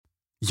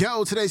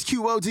Yo, today's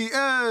QOD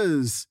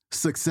is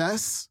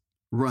Success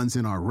Runs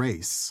in Our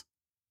Race.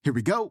 Here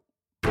we go.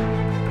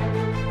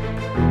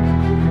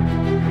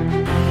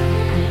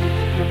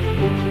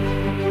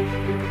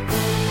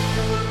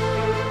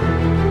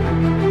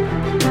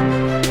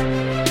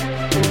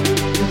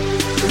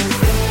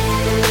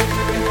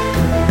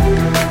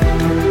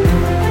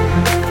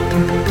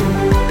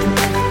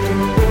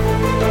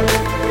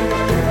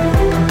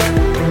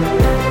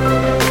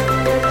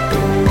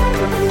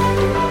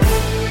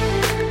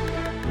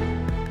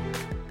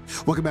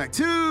 Welcome back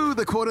to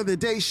the Quote of the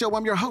Day Show.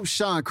 I'm your host,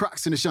 Sean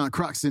Croxton of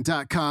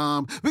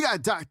SeanCroxton.com. We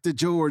got Dr.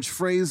 George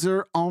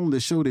Fraser on the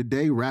show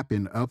today,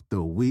 wrapping up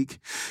the week.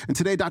 And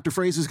today, Dr.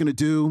 Fraser is going to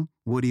do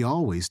what he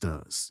always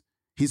does.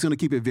 He's going to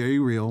keep it very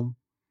real.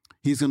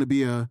 He's going to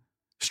be a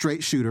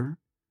straight shooter,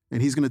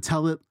 and he's going to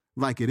tell it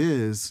like it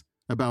is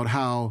about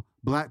how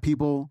Black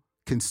people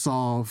can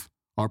solve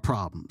our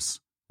problems,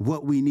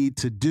 what we need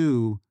to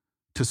do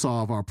to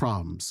solve our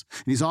problems.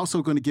 And he's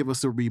also going to give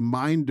us a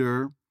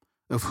reminder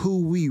of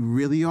who we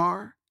really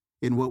are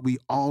and what we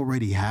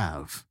already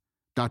have.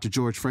 Dr.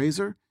 George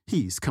Fraser,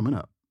 he's coming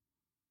up.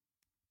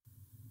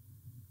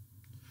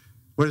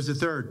 What is the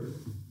third?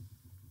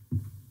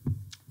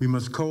 We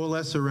must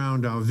coalesce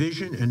around our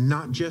vision and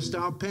not just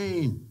our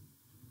pain.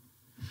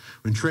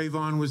 When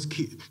Trayvon was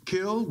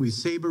killed, we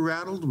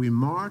saber-rattled, we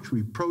marched,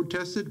 we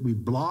protested, we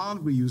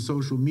blogged, we used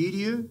social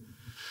media.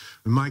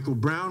 When Michael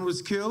Brown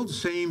was killed,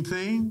 same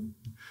thing.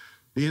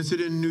 The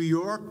incident in New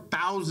York,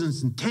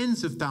 thousands and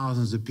tens of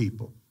thousands of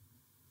people,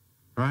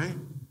 right?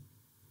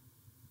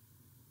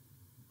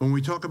 When we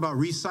talk about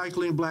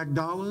recycling Black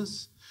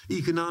dollars,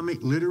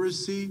 economic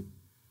literacy,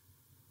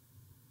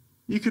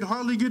 you could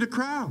hardly get a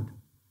crowd.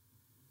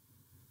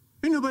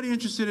 Ain't nobody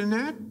interested in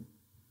that.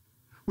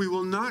 We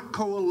will not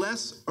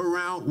coalesce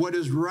around what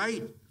is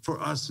right for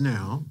us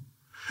now,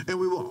 and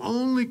we will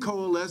only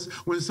coalesce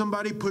when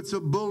somebody puts a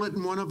bullet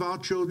in one of our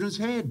children's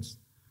heads,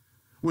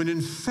 when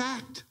in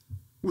fact,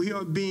 we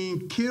are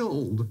being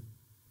killed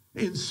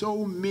in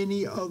so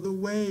many other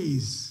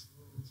ways.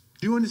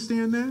 Do you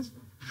understand that?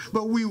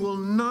 But we will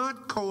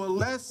not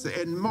coalesce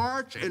and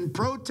march and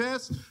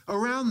protest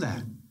around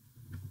that.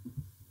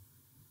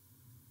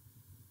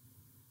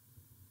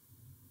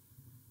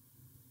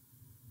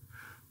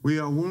 We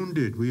are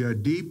wounded. We are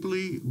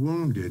deeply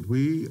wounded.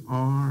 We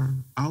are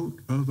out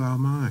of our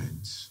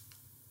minds.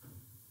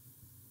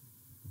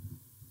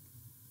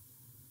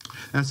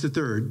 That's the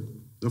third.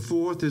 The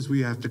fourth is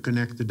we have to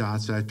connect the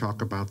dots. I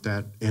talk about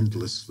that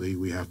endlessly.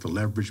 We have to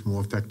leverage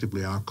more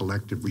effectively our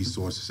collective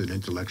resources and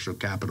intellectual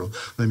capital.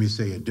 Let me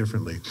say it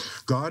differently.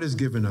 God has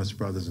given us,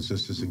 brothers and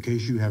sisters, in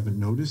case you haven't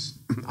noticed,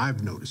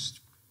 I've noticed.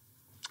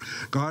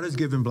 God has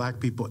given Black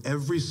people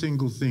every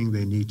single thing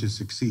they need to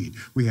succeed.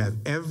 We have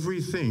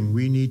everything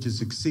we need to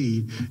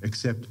succeed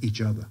except each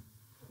other.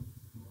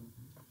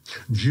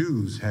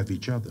 Jews have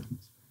each other.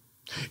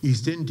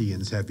 East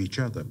Indians have each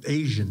other.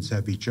 Asians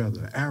have each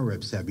other.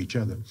 Arabs have each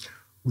other.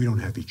 We don't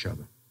have each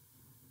other.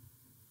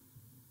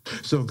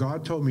 So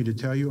God told me to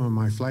tell you on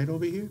my flight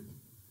over here,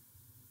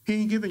 he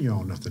ain't giving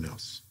y'all nothing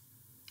else.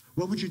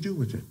 What would you do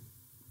with it?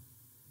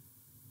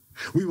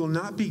 We will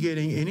not be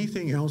getting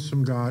anything else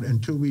from God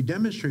until we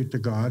demonstrate to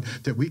God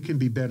that we can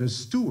be better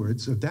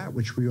stewards of that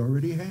which we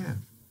already have.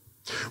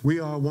 We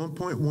are a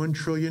 $1.1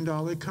 trillion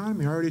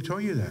economy. I already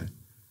told you that.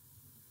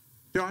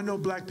 There are no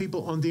Black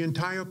people on the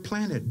entire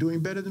planet doing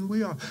better than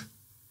we are.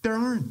 There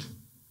aren't.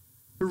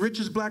 The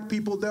richest Black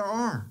people there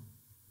are.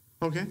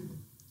 Okay?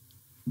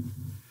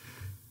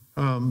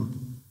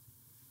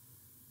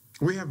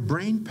 We have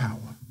brain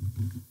power.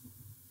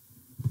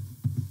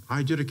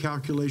 I did a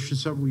calculation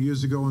several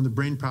years ago on the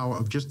brain power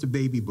of just the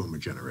baby boomer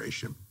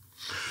generation.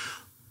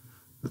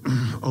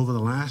 Over the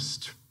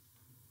last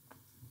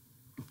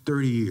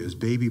 30 years,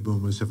 baby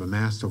boomers have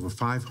amassed over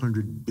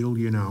 500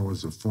 billion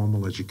hours of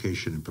formal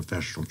education and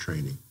professional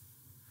training.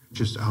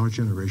 Just our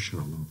generation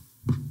alone.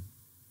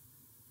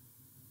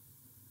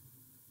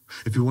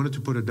 If you wanted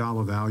to put a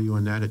dollar value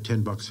on that at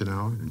 $10 an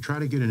hour, and try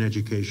to get an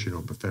education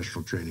or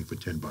professional training for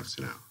 $10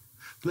 an hour.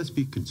 Let's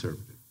be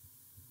conservative.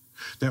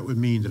 That would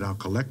mean that our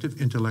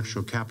collective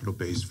intellectual capital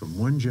base from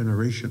one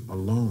generation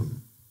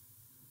alone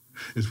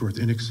is worth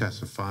in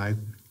excess of $5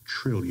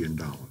 trillion.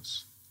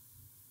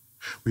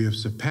 We have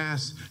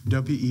surpassed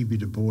W.E.B.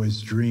 Du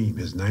Bois' dream,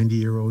 his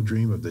 90-year-old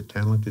dream of the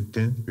talented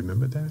 10.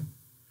 Remember that?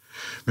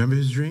 Remember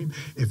his dream?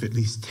 If at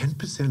least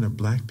 10% of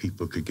Black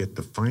people could get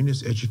the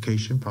finest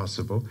education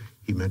possible,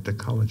 he meant a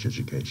college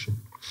education,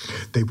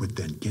 they would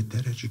then get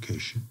that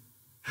education.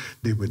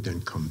 They would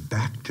then come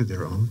back to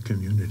their own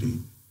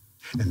community.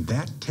 And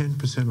that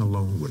 10%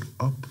 alone would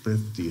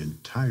uplift the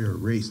entire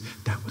race.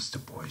 That was Du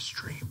Bois'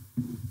 dream.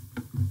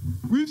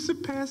 We've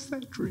surpassed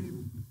that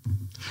dream.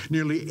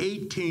 Nearly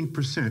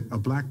 18%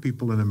 of Black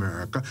people in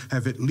America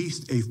have at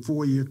least a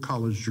 4-year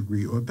college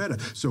degree or better.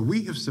 So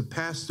we have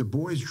surpassed Du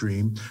Bois'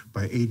 dream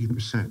by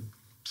 80%.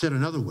 Said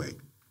another way,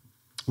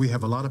 we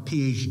have a lot of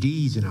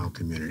PhDs in our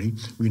community.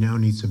 We now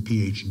need some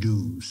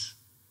PhDs,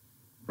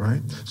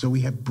 right? So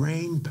we have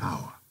brain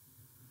power.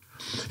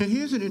 And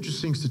here's an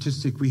interesting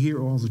statistic we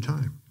hear all the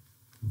time.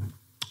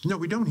 No,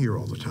 we don't hear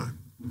all the time.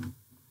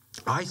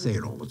 I say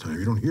it all the time.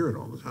 You don't hear it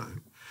all the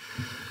time.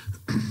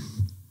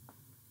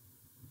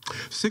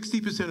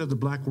 60% of the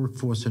black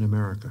workforce in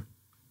America,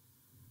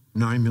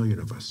 9 million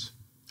of us,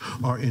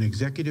 are in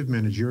executive,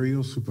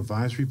 managerial,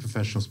 supervisory,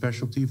 professional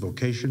specialty,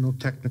 vocational,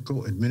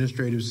 technical,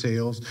 administrative,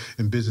 sales,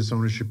 and business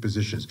ownership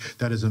positions.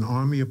 That is an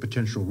army of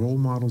potential role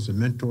models and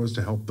mentors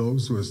to help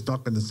those who are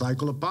stuck in the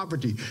cycle of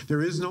poverty.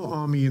 There is no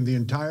army in the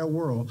entire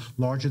world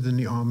larger than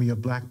the army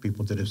of black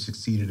people that have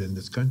succeeded in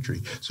this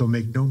country. So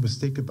make no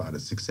mistake about it,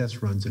 success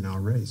runs in our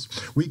race.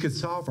 We could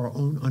solve our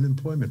own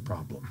unemployment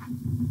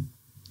problem.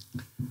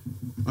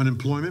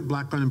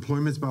 Black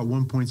unemployment is about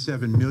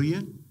 1.7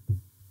 million.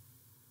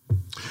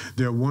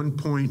 There are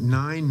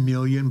 1.9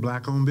 million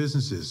black-owned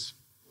businesses.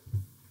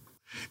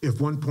 If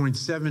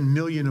 1.7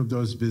 million of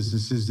those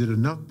businesses did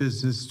enough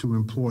business to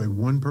employ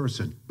one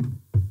person,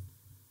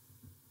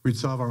 we'd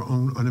solve our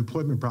own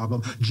unemployment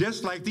problem,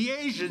 just like the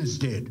Asians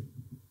did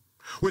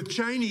with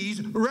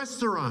Chinese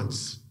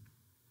restaurants.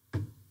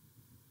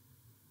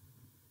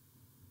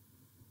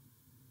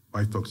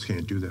 White folks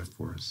can't do that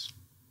for us.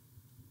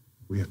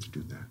 We have to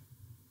do that.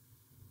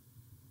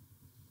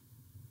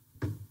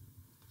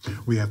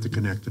 We have to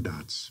connect the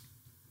dots,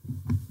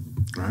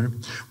 right?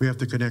 We have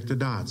to connect the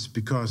dots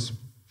because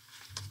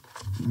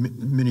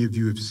many of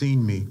you have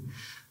seen me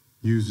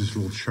use this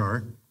little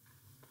chart.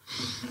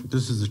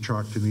 This is a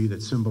chart to me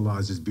that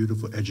symbolizes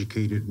beautiful,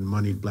 educated, and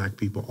moneyed black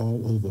people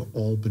all over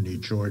Albany,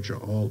 Georgia,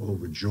 all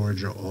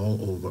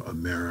over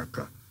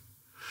America.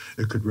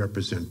 It could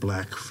represent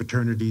black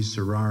fraternities,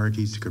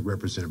 sororities. It could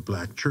represent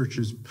black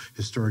churches,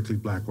 historically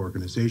black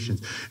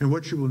organizations. And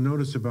what you will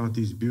notice about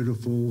these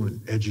beautiful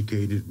and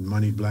educated and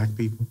moneyed black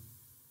people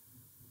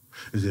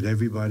is that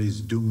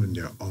everybody's doing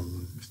their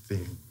own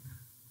thing.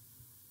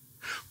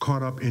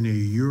 Caught up in a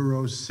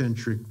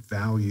Eurocentric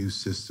value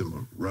system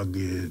of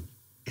rugged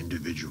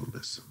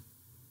individualism,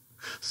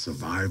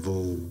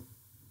 survival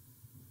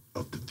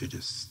of the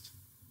fittest.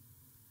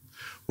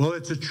 Well,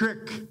 it's a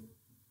trick.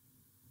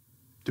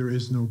 There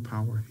is no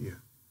power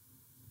here.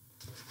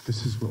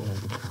 This is where all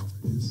the power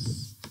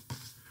is.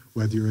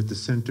 Whether you're at the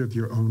center of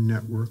your own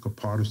network or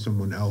part of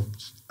someone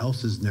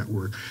else's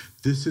network,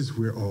 this is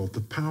where all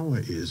the power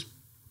is.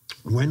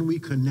 When we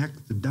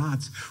connect the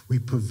dots, we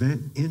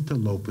prevent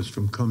interlopers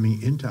from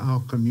coming into our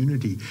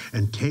community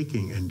and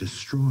taking and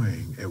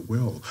destroying at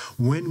will.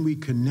 When we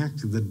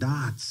connect the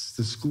dots,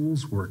 the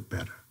schools work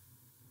better.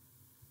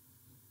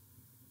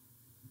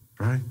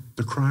 Right?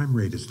 The crime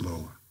rate is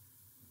lower.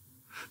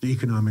 The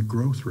economic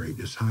growth rate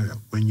is higher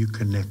when you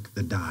connect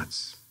the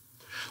dots.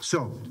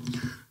 So,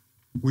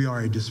 we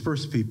are a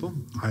dispersed people.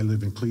 I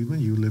live in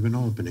Cleveland, you live in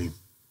Albany.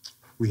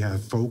 We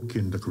have folk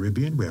in the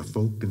Caribbean, we have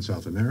folk in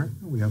South America,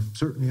 we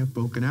certainly have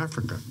folk in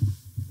Africa.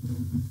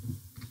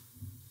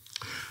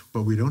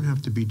 But we don't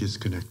have to be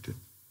disconnected.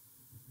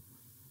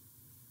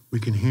 We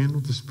can handle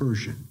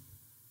dispersion,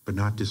 but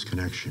not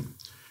disconnection.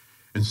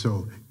 And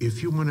so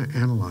if you want to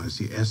analyze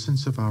the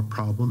essence of our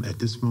problem at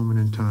this moment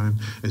in time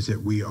is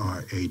that we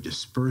are a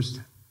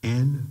dispersed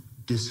and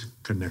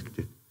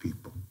disconnected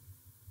people.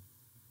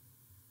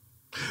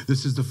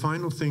 This is the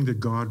final thing that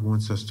God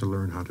wants us to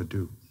learn how to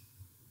do.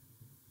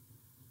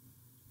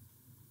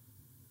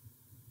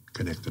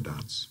 Connect the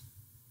dots.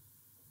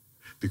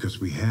 Because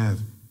we have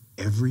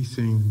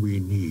everything we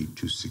need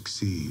to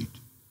succeed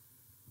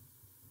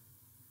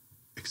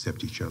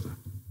except each other.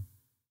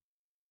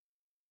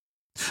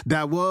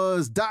 That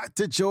was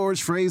Dr.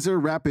 George Fraser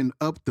wrapping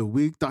up the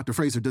week. Dr.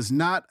 Fraser does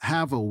not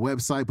have a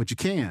website, but you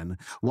can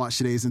watch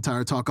today's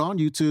entire talk on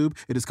YouTube.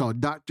 It is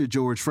called Dr.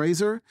 George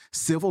Fraser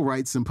Civil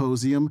Rights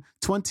Symposium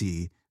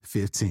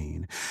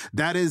 2015.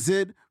 That is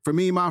it for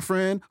me, my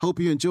friend. Hope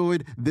you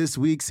enjoyed this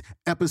week's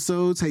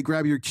episodes. Hey,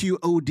 grab your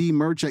QOD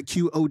merch at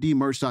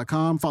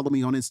QODmerch.com. Follow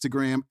me on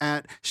Instagram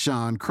at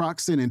Sean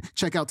Croxton and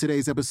check out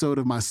today's episode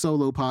of my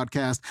solo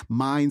podcast,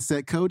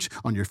 Mindset Coach,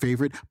 on your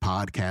favorite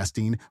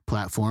podcasting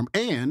platform.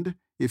 And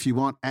if you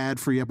want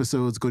ad-free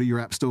episodes, go to your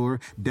app store,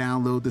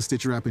 download the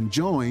Stitcher app, and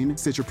join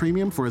Stitcher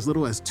Premium for as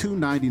little as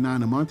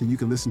 $2.99 a month, and you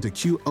can listen to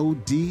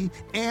QOD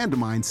and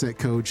Mindset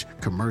Coach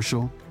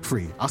commercial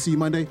free. I'll see you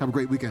Monday. Have a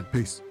great weekend.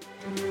 Peace.